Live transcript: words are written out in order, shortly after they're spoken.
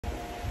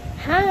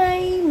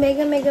Hi!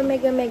 Mega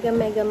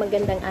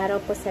magandang araw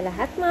po sa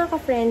lahat mga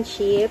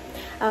ka-friendship.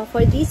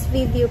 For this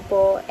video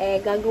po,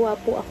 gagawa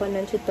po ako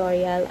ng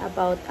tutorial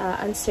about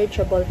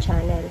Unsearchable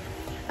channel.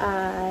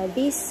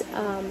 This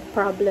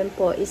problem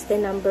po is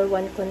the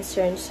 #1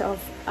 concerns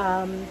of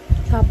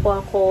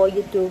kapwa ko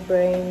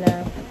YouTuber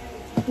na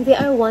they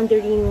are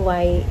wondering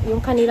why yung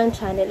kanilang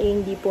channel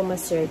ay hindi po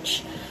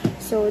ma-search.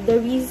 So,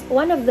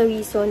 one of the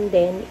reason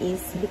then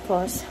is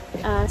because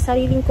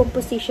sariling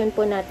composition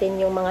po natin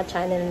yung mga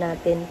channel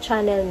natin,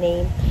 channel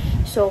name.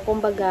 So,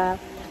 kumbaga,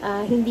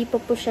 hindi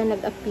pa po siya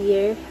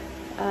nag-appear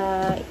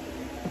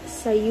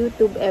sa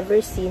YouTube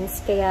ever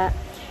since, kaya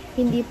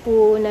hindi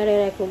po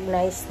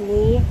nare-recognize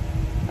ni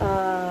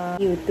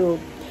YouTube.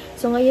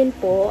 So, ngayon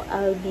po,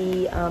 I'll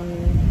be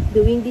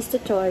doing this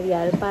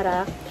tutorial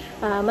para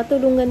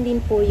matulungan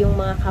din po yung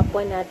mga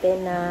kapwa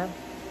natin na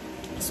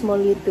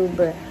small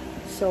YouTuber.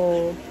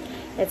 So,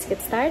 let's get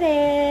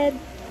started!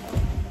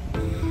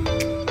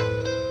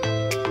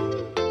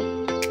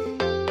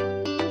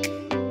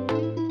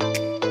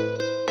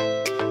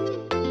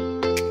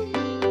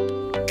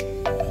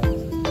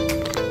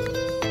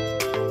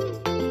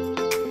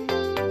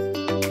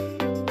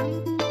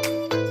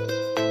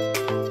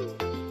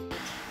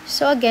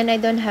 So again, I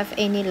don't have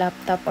any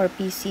laptop or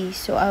PC,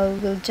 so I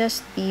will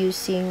just be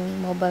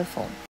using mobile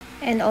phone.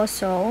 And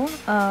also,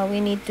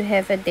 we need to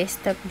have a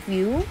desktop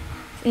view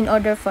in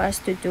order for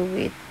us to do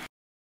it.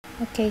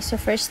 Okay, so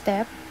first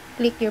step,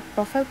 click your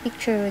profile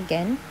picture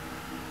again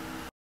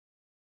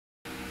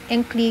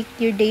and click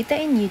your data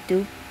in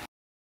YouTube,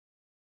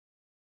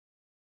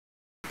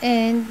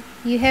 and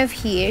you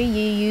have here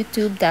your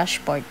YouTube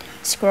dashboard.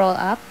 Scroll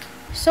up.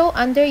 So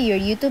under your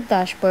YouTube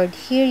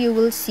dashboard, here you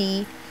will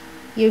see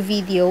your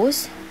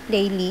videos,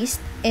 playlist,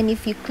 and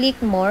if you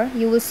click more,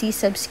 you will see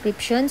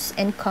subscriptions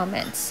and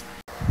comments.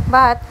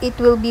 But it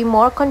will be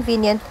more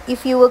convenient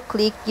if you will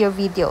click your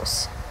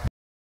videos.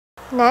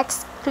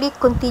 Next, click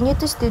Continue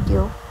to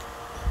Studio.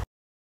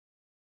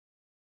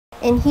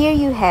 And here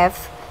you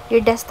have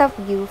your desktop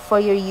view for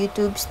your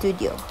YouTube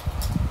studio.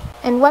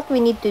 And what we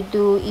need to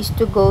do is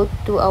to go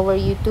to our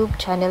YouTube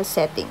channel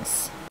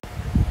settings.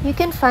 You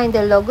can find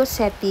the logo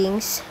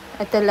settings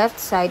at the left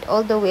side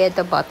all the way at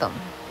the bottom.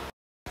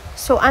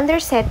 So under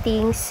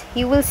settings,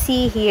 you will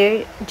see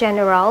here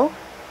General,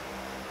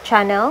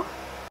 Channel,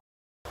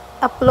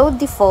 Upload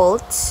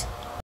Defaults,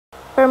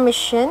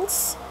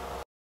 Permissions,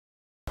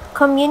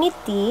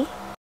 Community,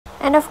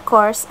 and of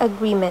course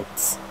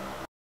Agreements.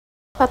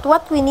 But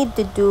what we need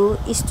to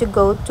do is to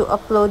go to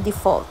Upload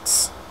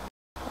Defaults.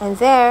 And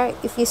there,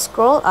 if you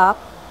scroll up,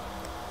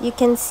 you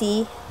can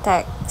see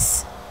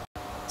Tags.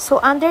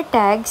 So under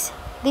Tags,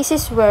 this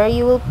is where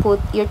you will put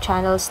your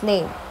channel's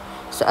name.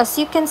 So as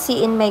you can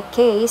see in my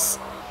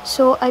case,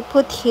 so I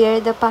put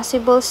here the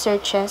possible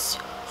searches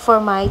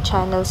for my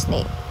channel's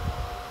name.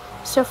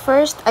 So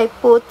first, I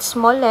put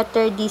small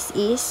letter this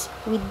is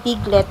with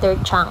big letter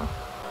Chang.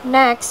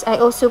 Next, I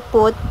also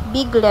put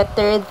big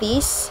letter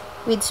this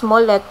with small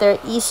letter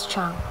is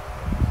Chang.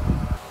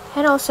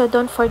 And also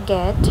don't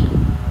forget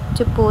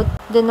to put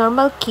the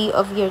normal key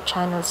of your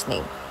channel's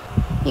name.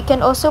 You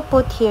can also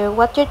put here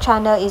what your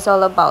channel is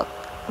all about,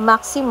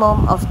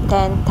 maximum of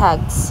 10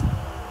 tags.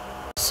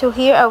 So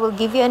here I will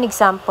give you an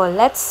example.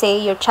 Let's say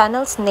your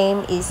channel's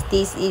name is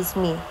This Is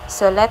Me.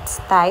 So let's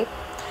type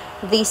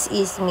This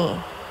Is Me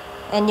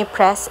and you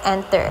press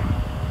enter.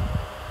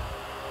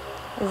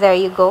 There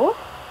you go.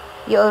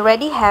 You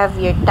already have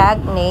your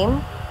tag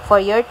name for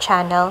your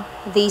channel,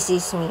 This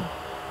Is Me.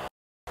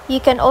 You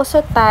can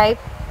also type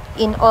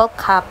in all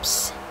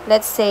caps.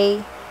 Let's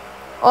say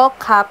all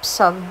caps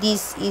of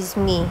This Is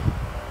Me.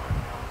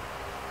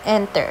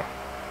 Enter.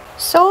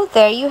 So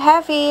there you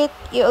have it.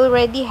 You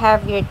already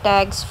have your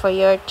tags for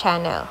your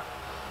channel.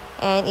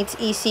 And it's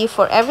easy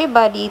for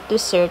everybody to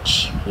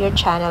search your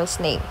channel's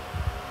name.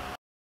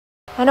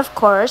 And of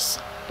course,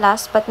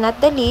 last but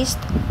not the least,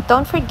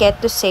 don't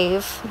forget to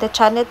save the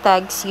channel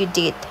tags you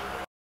did.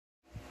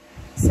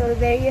 So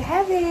there you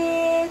have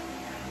it.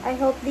 I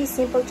hope this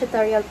simple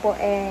tutorial po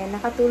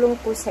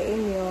nakatulong po sa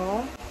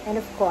inyo. And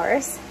of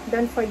course,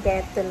 don't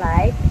forget to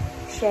like,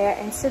 share,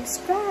 and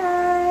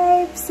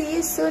subscribe.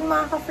 See you soon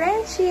mga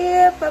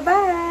ka-friendship.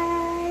 Bye-bye!